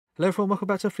Hello everyone, welcome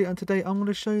back to Fleet, and today I'm going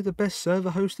to show you the best server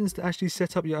hostings to actually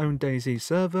set up your own Dayz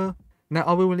server. Now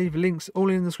I will leave links all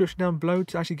in the description down below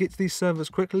to actually get to these servers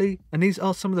quickly, and these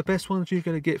are some of the best ones you're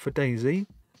going to get for Dayz.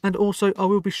 And also I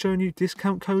will be showing you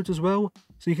discount codes as well,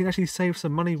 so you can actually save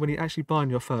some money when you actually buy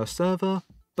your first server.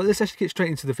 But let's actually get straight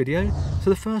into the video.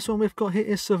 So the first one we've got here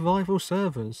is survival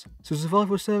servers. So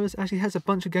survival servers actually has a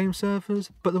bunch of game servers,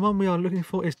 but the one we are looking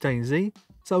for is Dayz.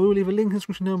 So I will leave a link in the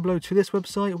description down below to this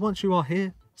website. Once you are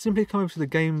here, simply come over to the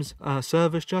games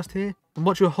servers just here, and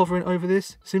once you're hovering over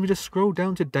this, simply just scroll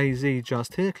down to Dayz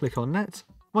just here, click on that.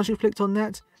 Once you've clicked on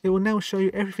that, it will now show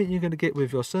you everything you're going to get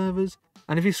with your servers,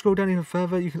 and if you scroll down even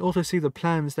further, you can also see the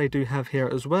plans they do have here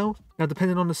as well. Now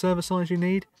depending on the server size you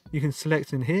need, you can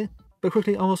select in here, but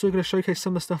quickly I'm also going to showcase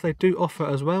some of the stuff they do offer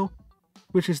as well,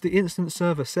 which is the instant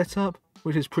server setup,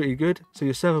 which is pretty good, so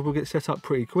your server will get set up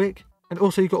pretty quick. And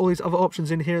also you've got all these other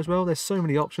options in here as well. There's so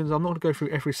many options, I'm not going to go through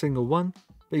every single one,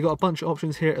 but you've got a bunch of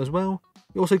options here as well.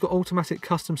 You also got automatic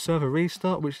custom server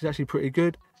restart, which is actually pretty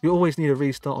good. You always need a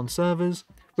restart on servers.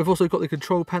 We've also got the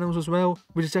control panels as well,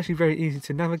 which is actually very easy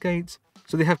to navigate.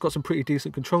 So they have got some pretty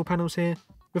decent control panels here.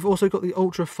 We've also got the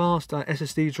ultra fast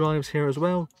SSD drives here as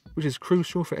well, which is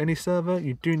crucial for any server.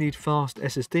 You do need fast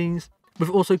SSDs. We've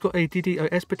also got a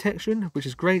DDoS protection, which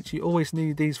is great. You always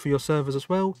need these for your servers as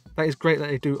well. That is great that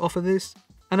they do offer this.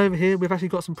 And over here, we've actually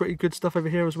got some pretty good stuff over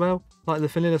here as well, like the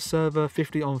vanilla server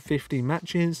 50-on-50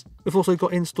 matches. We've also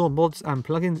got install mods and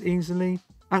plugins easily,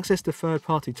 access to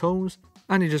third-party tools,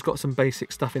 and you just got some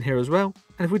basic stuff in here as well.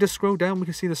 And if we just scroll down, we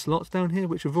can see the slots down here,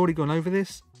 which we've already gone over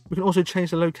this. We can also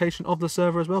change the location of the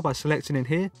server as well by selecting in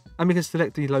here, and we can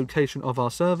select the location of our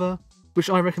server, which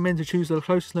I recommend to choose the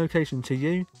closest location to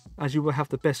you, as you will have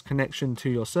the best connection to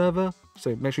your server,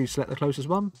 so make sure you select the closest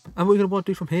one. And what you're going to want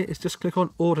to do from here is just click on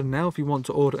order now if you want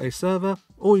to order a server,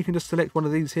 or you can just select one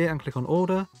of these here and click on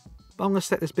order. But I'm going to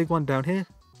select this big one down here,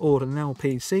 order now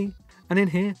PC, and in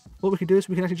here what we can do is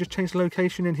we can actually just change the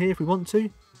location in here if we want to.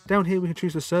 Down here we can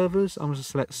choose the servers. I'm going to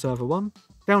select server 1.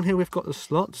 Down here we've got the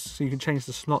slots, so you can change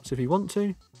the slots if you want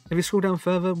to. If you scroll down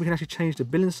further, we can actually change the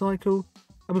billing cycle.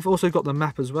 And we've also got the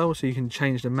map as well, so you can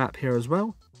change the map here as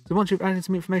well. So once you've added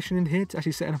some information in here to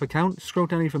actually set up an account, scroll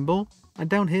down even more. And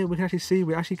down here we can actually see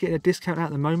we're actually getting a discount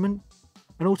at the moment.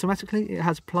 And automatically it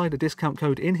has applied a discount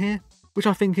code in here, which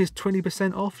I think is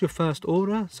 20% off your first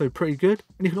order, so pretty good.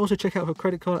 And you can also check out for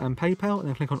credit card and PayPal, and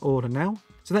then click on order now.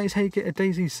 So that is how you get a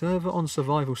Dayz server on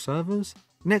survival servers.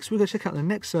 Next, we're going to check out the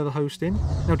next server hosting.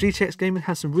 Now, GTX Gaming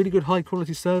has some really good high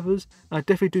quality servers, and I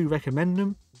definitely do recommend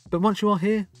them. But once you are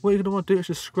here, what you're going to want to do is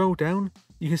just scroll down.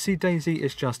 You can see Dayz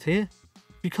is just here.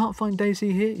 If you can't find Dayz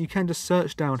here, you can just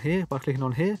search down here by clicking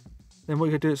on here. Then what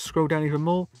you're going to do is scroll down even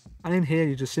more, and in here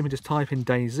you just simply just type in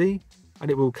Dayz, and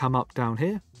it will come up down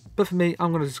here. But for me,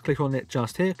 I'm going to just click on it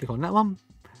just here, click on that one.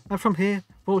 And from here,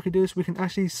 what we can do is we can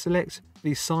actually select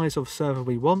the size of server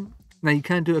we want. Now you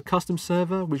can do a custom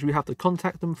server, which we have to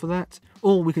contact them for that,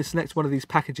 or we can select one of these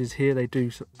packages here they do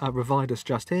provide us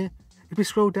just here. If we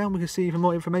scroll down, we can see even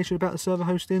more information about the server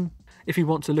hosting, if you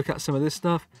want to look at some of this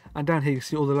stuff, and down here you can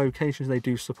see all the locations they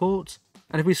do support.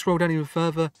 And if we scroll down even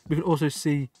further, we can also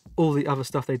see all the other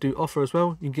stuff they do offer as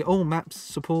well. You can get all maps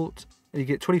support, and you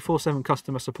get 24/7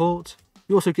 customer support.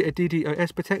 You also get a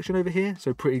DDoS protection over here,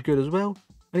 so pretty good as well.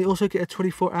 And you also get a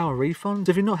 24-hour refund.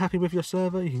 So if you're not happy with your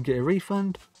server, you can get a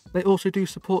refund. They also do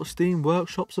support Steam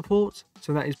Workshop support,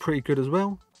 so that is pretty good as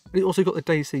well. And you also got the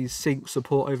Dayz Sync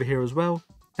support over here as well.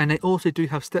 And they also do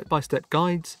have step-by-step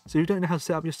guides, so if you don't know how to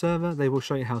set up your server, they will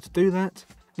show you how to do that.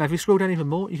 Now if you scroll down even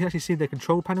more, you can actually see their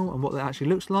control panel and what that actually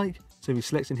looks like. So if you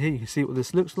select in here, you can see what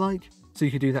this looks like. So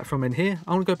you can do that from in here.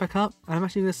 I'm going to go back up, and I'm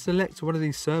actually going to select one of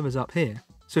these servers up here.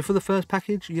 So for the first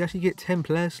package, you actually get 10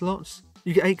 player slots.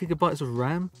 You get 8GB of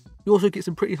RAM. You also get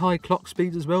some pretty high clock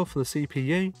speeds as well for the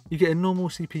CPU. You get a normal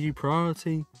CPU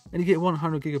priority, and you get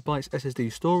 100GB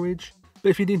SSD storage. But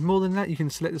if you need more than that, you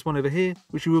can select this one over here,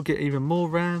 which you will get even more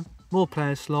RAM, more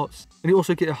player slots, and you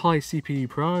also get a high CPU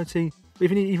priority. But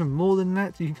if you need even more than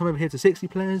that, you can come over here to 60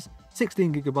 players,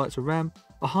 16GB of RAM,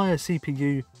 a higher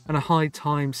CPU, and a high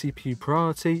time CPU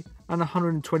priority, and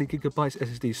 120GB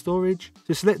SSD storage.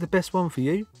 So select the best one for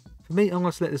you. For me, I'm going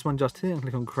to select this one just here and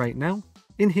click on create now.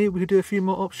 In here we can do a few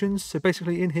more options, so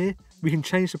basically in here we can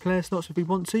change the player slots if we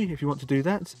want to do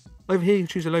that. Over here you can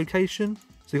choose a location,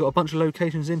 so you've got a bunch of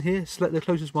locations in here, select the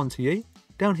closest one to you.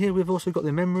 Down here we've also got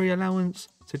the memory allowance,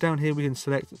 so down here we can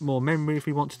select more memory if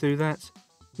we want to do that.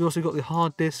 We've also got the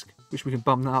hard disk, which we can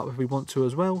bump that up if we want to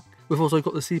as well. We've also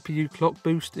got the CPU clock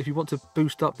boost. If you want to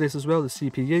boost up this as well, the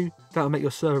CPU, that will make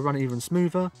your server run even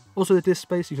smoother. Also the disk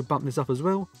space, you can bump this up as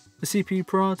well. The CPU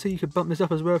priority, you can bump this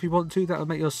up as well if you want to. That will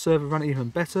make your server run even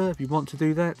better if you want to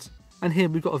do that. And here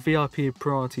we've got a VIP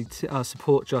priority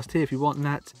support just here if you want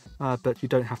that, but you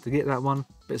don't have to get that one,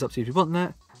 but it's up to you if you want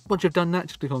that. Once you've done that,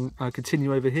 just click on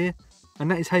continue over here,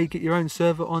 and that is how you get your own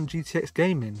server on GTX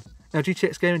Gaming. Now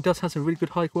GTX Gaming does have some really good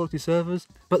high quality servers,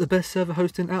 but the best server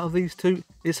hosting out of these two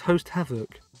is Host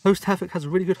Havoc. Host Havoc has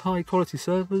really good high quality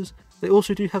servers. They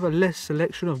also do have a less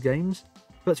selection of games,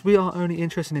 but we are only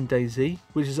interested in Dayz,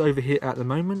 which is over here at the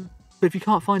moment. But if you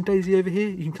can't find Dayz over here,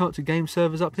 you can come up to game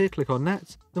servers up here, click on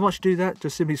that. Then once you do that,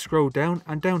 just simply scroll down,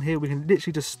 and down here we can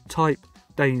literally just type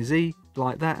Dayz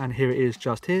like that, and here it is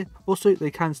just here. Also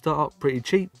they can start up pretty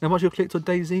cheap. Now once you've clicked on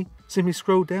Dayz, simply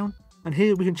scroll down, and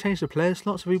here we can change the player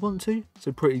slots if we want to,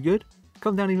 so pretty good.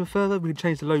 Come down even further, we can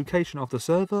change the location of the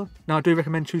server. Now I do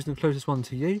recommend choosing the closest one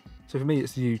to you, so for me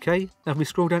it's the UK. Now if we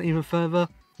scroll down even further,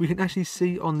 we can actually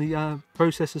see on the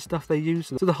processor stuff they use,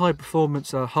 so the high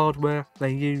performance hardware they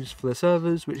use for their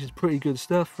servers, which is pretty good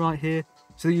stuff right here.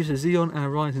 So they use a Xeon and a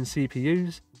Ryzen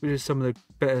CPUs, which is some of the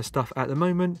better stuff at the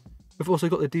moment. We've also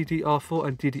got the DDR4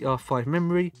 and DDR5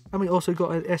 memory, and we also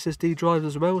got an SSD drive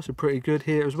as well, so pretty good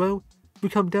here as well. If we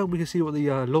come down, we can see what the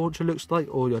launcher looks like,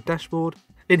 or your dashboard.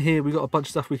 In here, we've got a bunch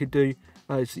of stuff we could do.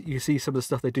 So you can see some of the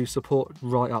stuff they do support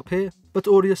right up here. But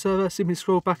to order your server, simply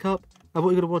scroll back up. And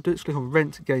what you're going to want to do is click on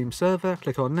Rent Game Server,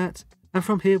 click on that. And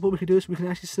from here, what we can do is we can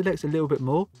actually select a little bit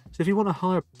more. So if you want a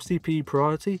higher CPU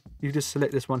priority, you can just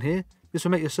select this one here. This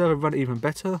will make your server run even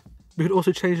better. We could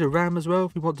also change the RAM as well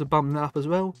if we want to bump that up as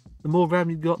well. The more RAM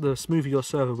you've got, the smoother your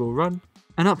server will run.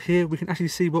 And up here, we can actually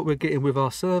see what we're getting with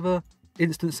our server.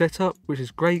 Instant setup, which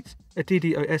is great. A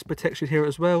DDoS protection here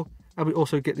as well. And we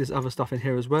also get this other stuff in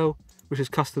here as well, which is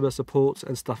customer support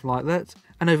and stuff like that.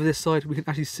 And over this side, we can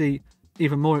actually see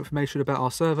even more information about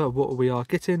our server, what we are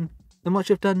getting. And once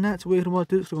you've done that, what you're going to want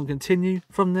to do is click on continue.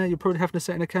 From there, you'll probably have to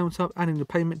set an account up, add in your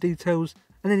payment details,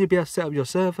 and then you'll be able to set up your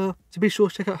server. So be sure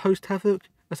to check out Host Havoc,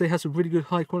 as they have some really good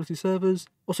high quality servers.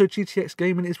 Also GTX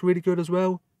Gaming is really good as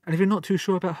well. And if you're not too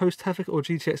sure about Host Havoc or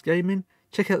GTX Gaming,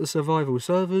 check out the survival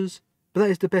servers. But that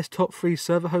is the best top 3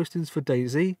 server hostings for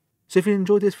Dayz. So if you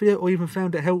enjoyed this video or even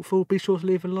found it helpful, be sure to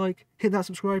leave a like, hit that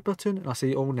subscribe button, and I'll see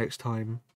you all next time.